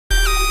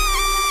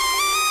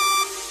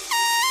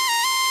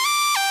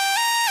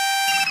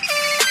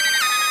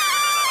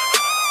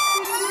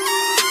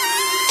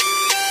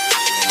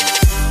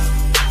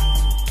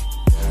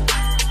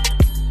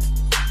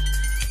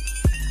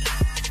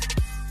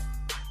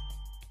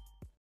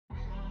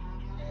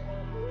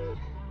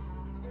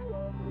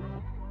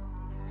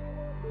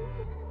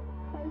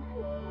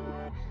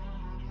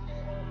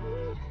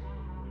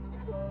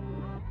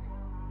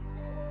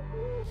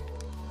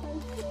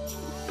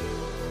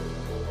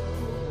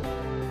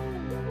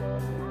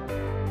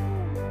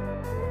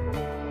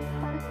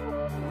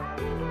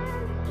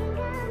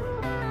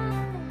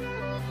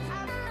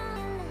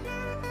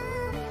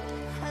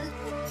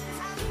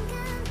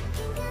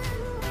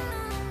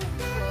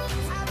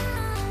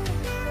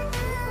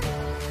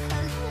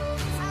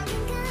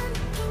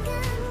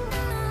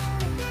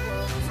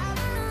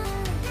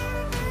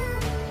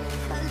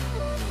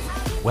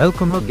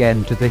Welcome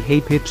again to the Hey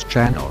Pips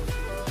channel.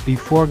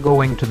 Before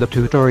going to the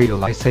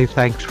tutorial, I say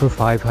thanks for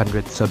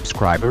 500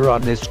 subscriber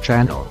on this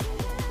channel.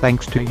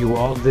 Thanks to you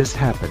all this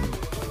happened.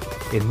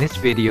 In this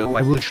video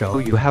I will show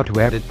you how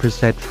to edit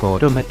preset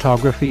photo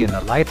motography in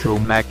a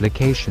Lightroom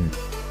application.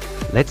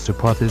 Let's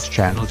support this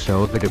channel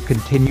so that it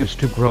continues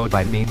to grow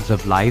by means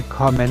of like,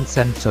 comments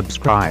and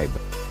subscribe.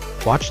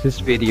 Watch this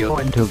video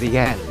until the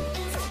end.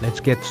 Let's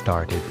get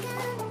started.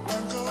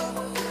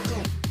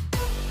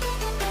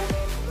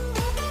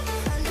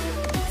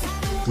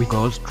 We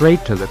go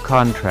straight to the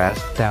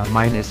contrast down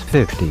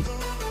 -50.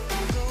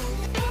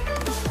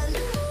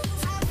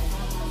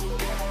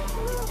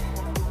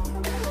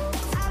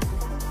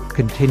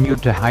 Continue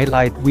to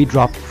highlight, we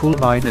drop full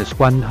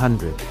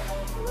 -100.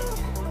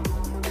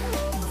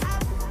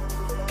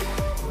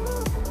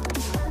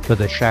 For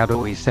the shadow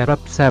we set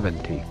up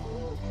 70.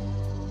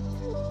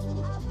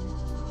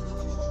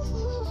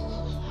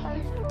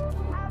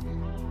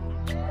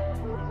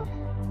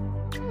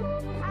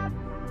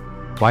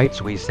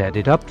 Whites we set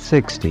it up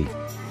 60.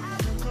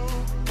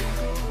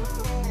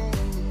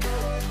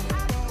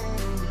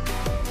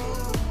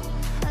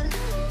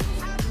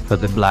 For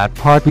the black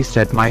part we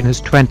set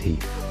 -20.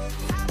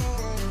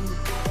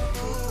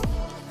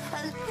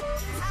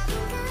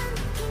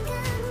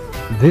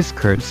 This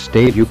curve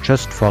state you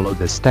just follow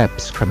the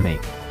steps from me.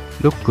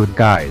 Look good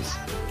guys.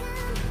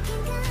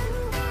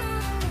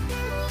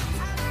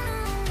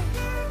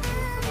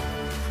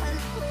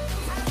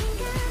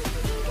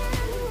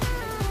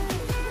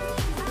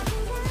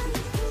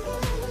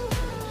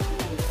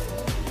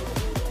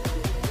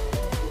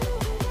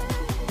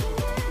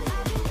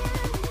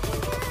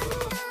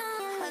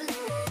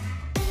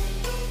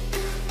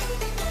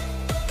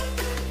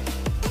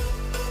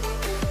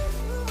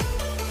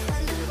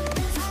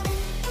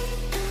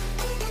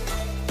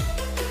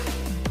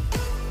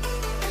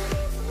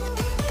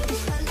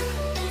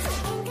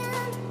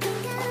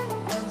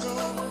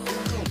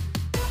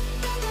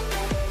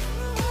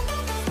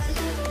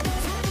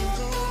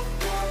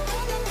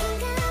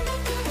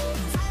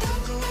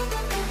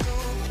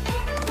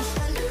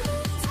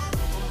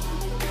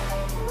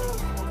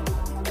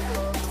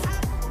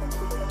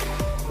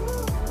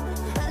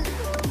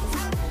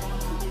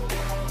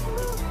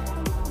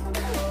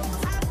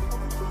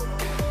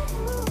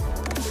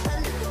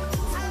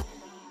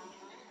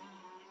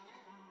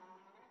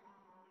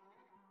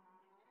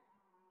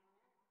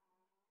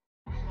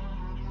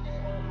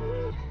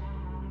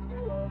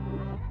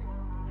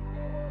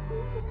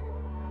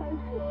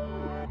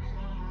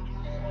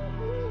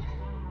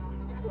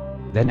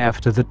 Then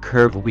after the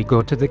curve we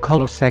go to the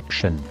color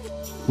section.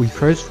 We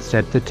first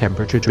set the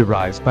temperature to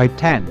rise by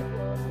 10.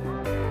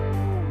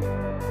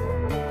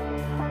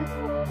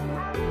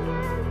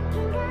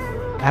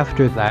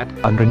 After that,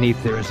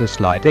 underneath there is a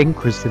slight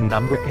increase in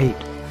number 8.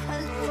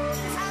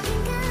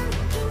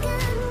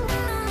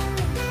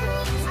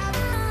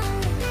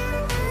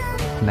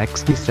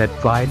 Next we set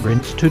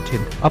vibrance to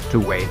tint up to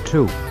way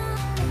 2.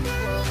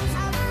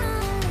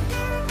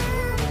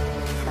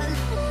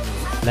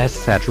 Less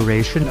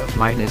saturation of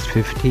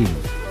 -15.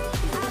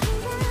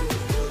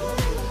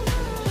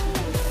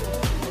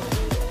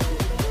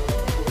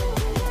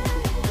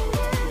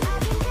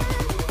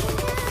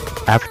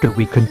 After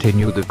we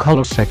continue the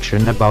color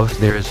section, above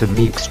there is a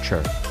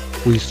mixture.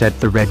 We set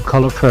the red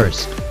color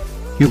first.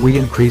 Hue we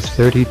increase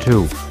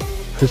 32.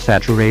 For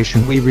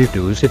saturation we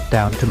reduce it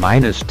down to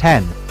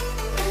 -10.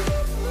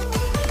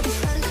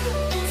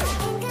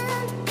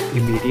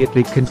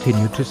 Immediately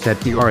continue to set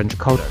the orange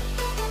color.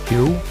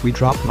 Hue, we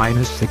drop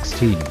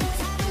 -16.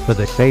 For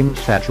the same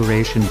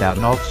saturation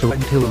down also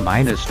until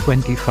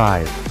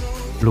 -25.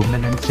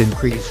 Luminance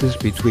increases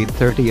between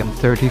 30 and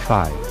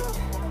 35.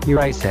 Here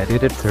I set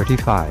it at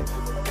 35.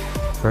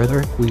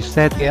 Further, we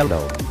set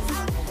yellow.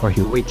 For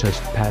hue we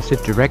just pass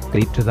it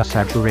directly to the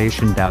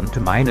saturation down to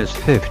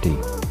 -50.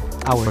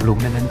 Our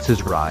luminance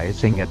is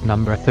rising at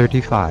number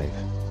 35.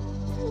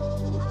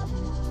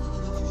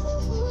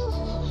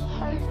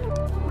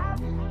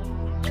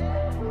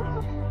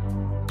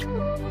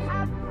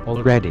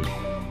 Already.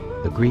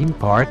 The green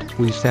part,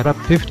 we set up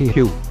 50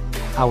 hue.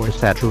 Our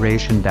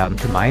saturation down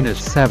to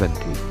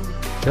 -70.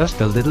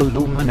 Just a little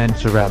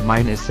luminance around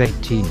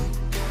 -18.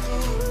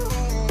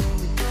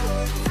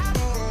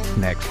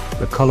 Next,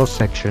 the color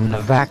section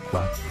of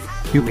aqua.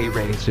 Hue we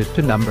raise it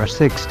to number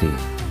 60.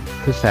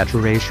 For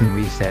saturation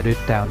we set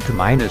it down to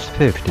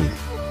 -50.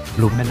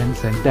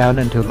 Luminance and down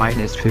until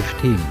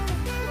 -15.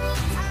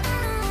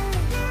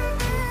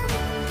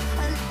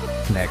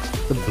 Next,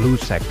 the blue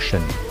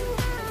section.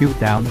 Hue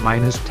down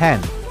 -10.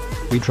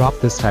 We drop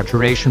the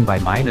saturation by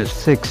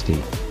 -60.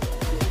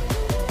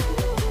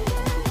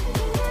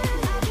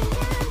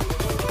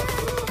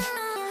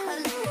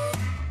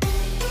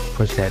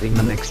 For setting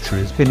the mixture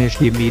is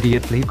finished,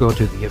 immediately go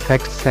to the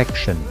effects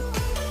section.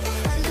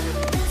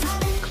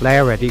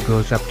 Clarity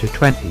goes up to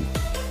 20.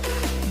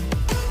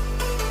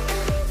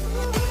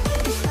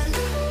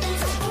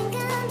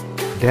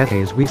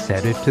 Dehaze we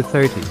set it to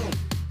 30.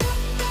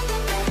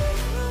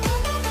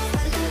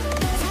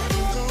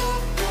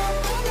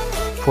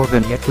 For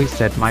vignette we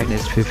set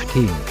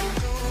 -15.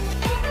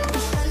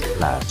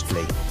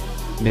 Lastly,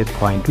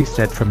 midpoint we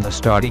set from the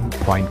starting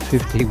point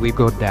 50, we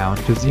go down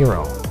to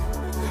 0.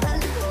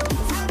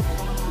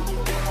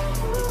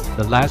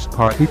 The last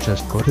part we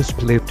just go to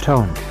split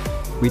tone.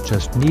 We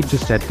just need to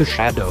set the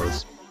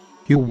shadows.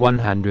 Hue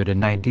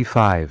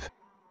 195.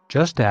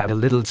 Just add a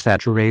little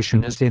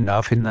saturation is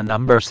enough in the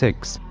number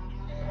 6.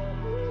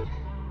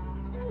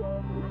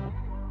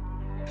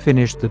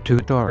 Finish the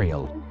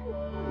tutorial.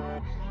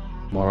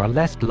 More or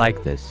less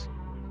like this.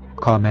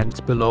 Comments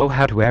below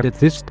how to edit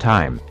this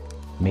time.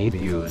 May be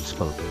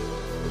useful.